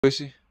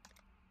Pussy.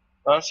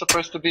 That's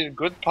supposed to be a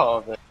good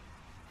part of it.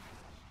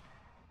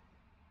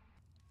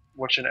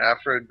 Watching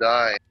Afro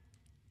die.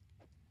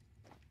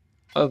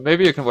 Oh,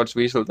 maybe you can watch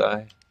Weasel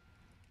die.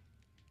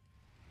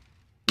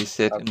 He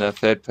said in the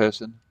third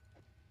person.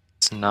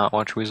 To not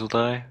watch Weasel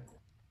die.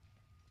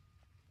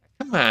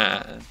 Come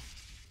on.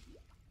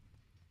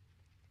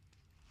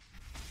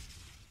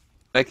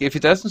 Like, if he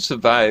doesn't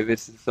survive,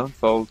 it's his own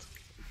fault.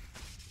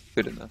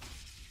 Good enough.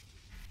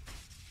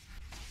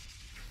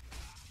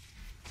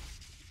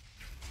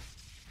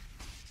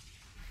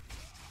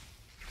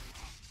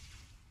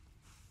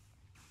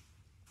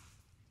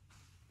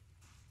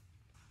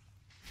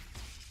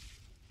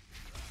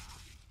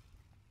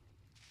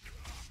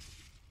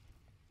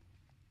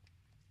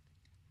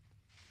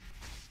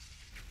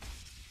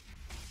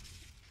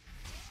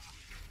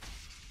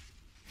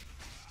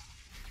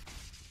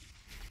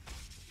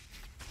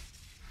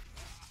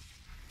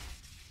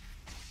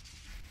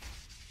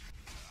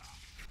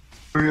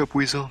 Hurry up,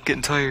 Weasel.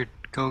 Getting tired.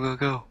 Go, go,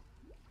 go.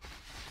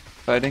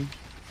 Fighting.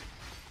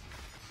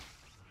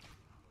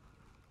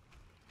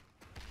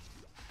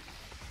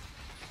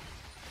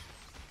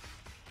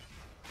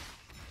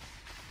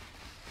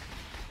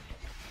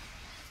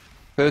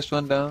 First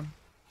one down.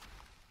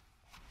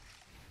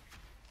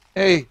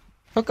 Hey,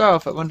 fuck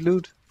off, I want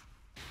loot.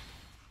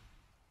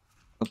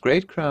 A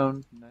great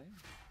crown. Nice.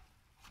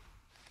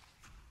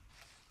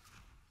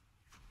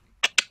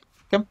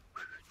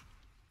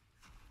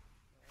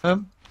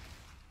 Come.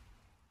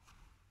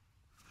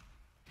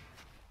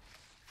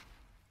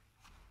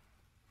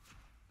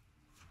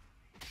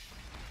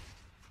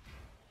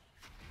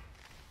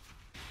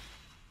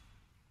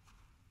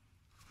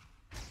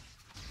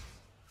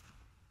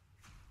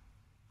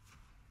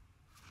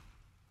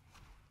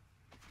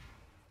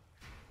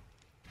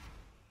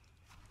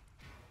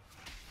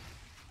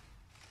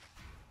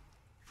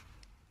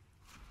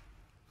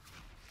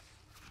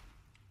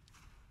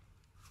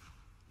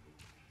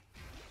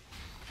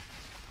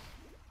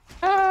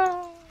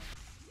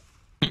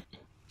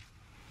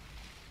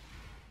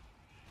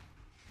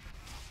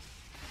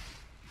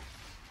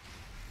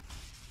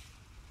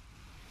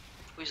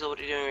 Weasel, what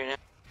are you doing right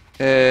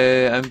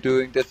now? I'm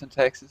doing death and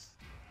taxes.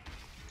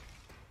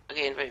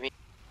 Okay, invite me.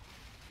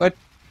 What?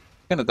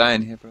 I'm gonna die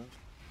in here, bro.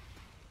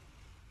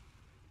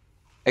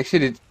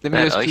 Actually, let me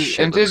That just ice do,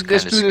 shit looks let's kinda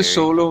do this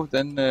scary. solo,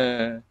 then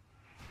I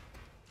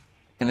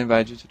can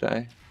invite you to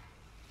die.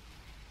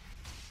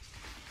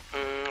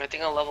 I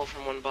think I'll level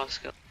from one boss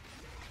skill.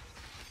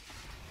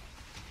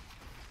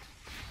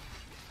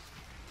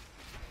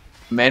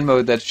 Man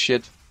mode that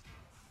shit.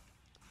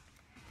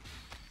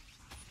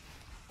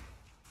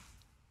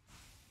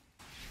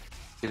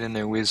 Get in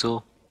there,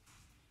 Weasel.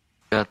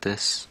 Got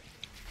this.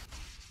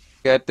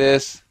 Got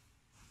this.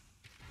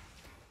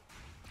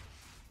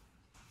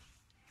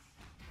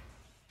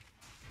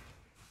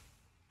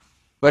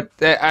 But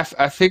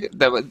I figured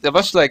there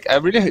was like I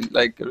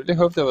really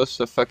hope there was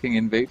a fucking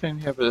invader in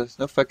here, but there's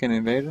no fucking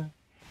invader.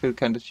 I feel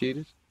kind of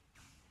cheated.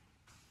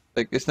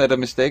 Like, isn't that a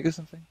mistake or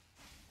something?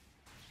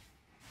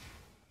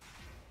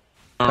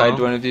 Fight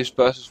one of these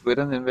bosses with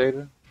an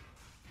invader.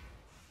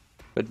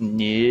 But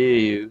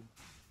no,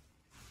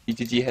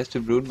 EGG has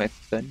to ruin my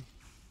fun.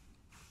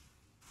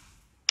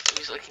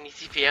 Weasel, can you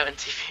TP out and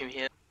TP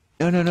me out?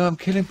 No, I'm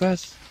killing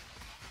boss.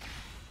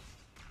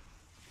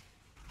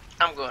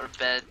 I'm going to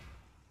bed.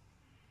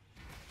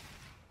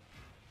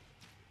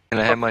 Can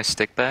I have my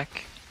stick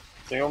back?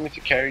 Do you want me to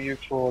carry you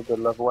for the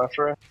level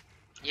Afro?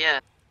 Yeah.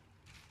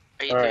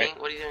 Are you Alright. doing?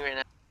 What are you doing right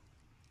now?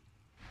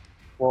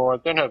 Well, I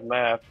don't have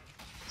map,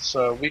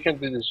 so we can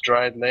do this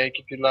dried lake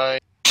if you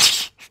like.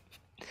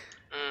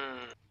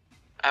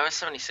 I have a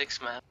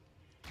 76 map.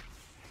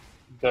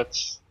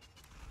 That's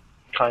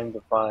kind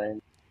of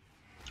fine.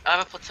 I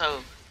have a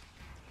plateau.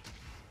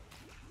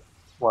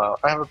 Wow,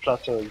 I have a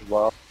plateau as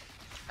well.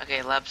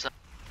 Okay, labs up.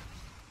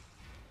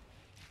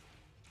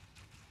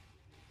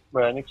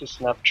 Wait, I need to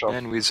snap chop.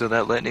 Man, Weasel,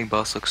 that lightning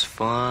boss looks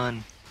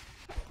fun.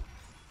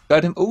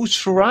 Got him. Oh,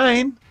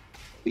 shrine.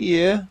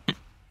 Yeah.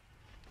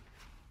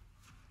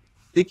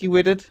 Sticky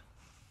with it.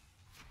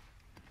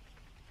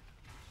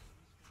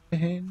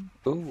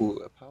 Oh,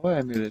 a power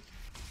amulet.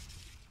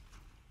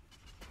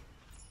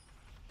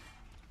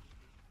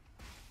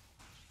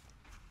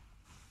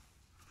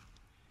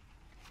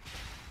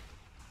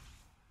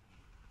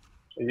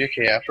 Are you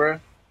okay, Afro?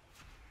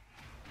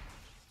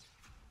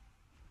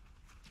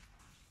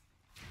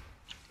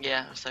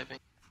 Yeah, I was typing.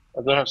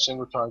 I don't have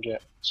single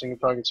target. Single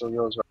targets are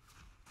yours, right?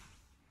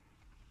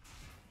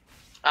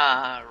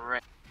 Ah,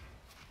 right.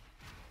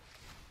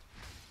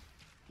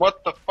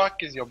 What the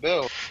fuck is your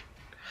build?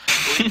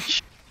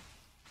 Leech.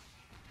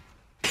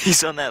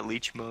 He's on that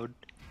leech mode.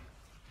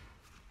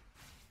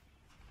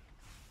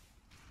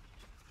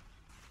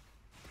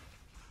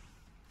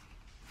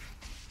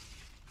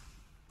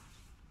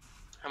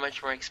 How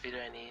much more XP do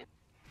I need?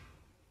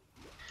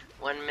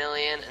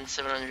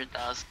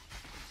 1,700,000.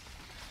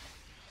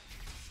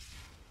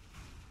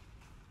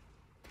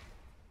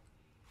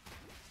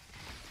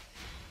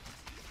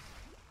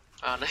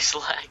 Oh, nice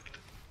lag.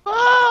 It's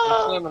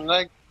not a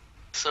lag.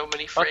 So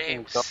many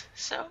Fucking frames. go-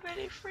 So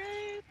many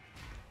frames.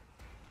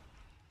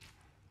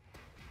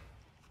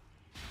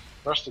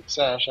 Rustic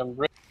Sash, I'm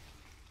ready.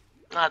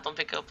 Nah, don't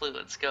pick up blue.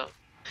 Let's go.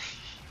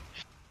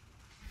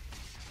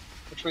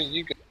 Which way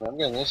you go? I'm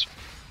going this way.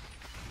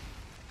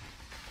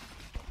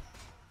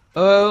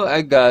 Oh,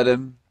 I got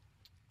him.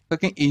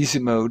 Fucking easy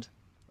mode.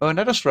 Oh,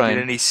 another Get shrine.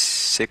 any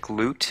sick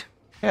loot?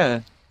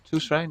 Yeah, 2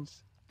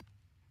 shrines.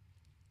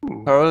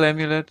 Ooh. Coral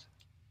amulet.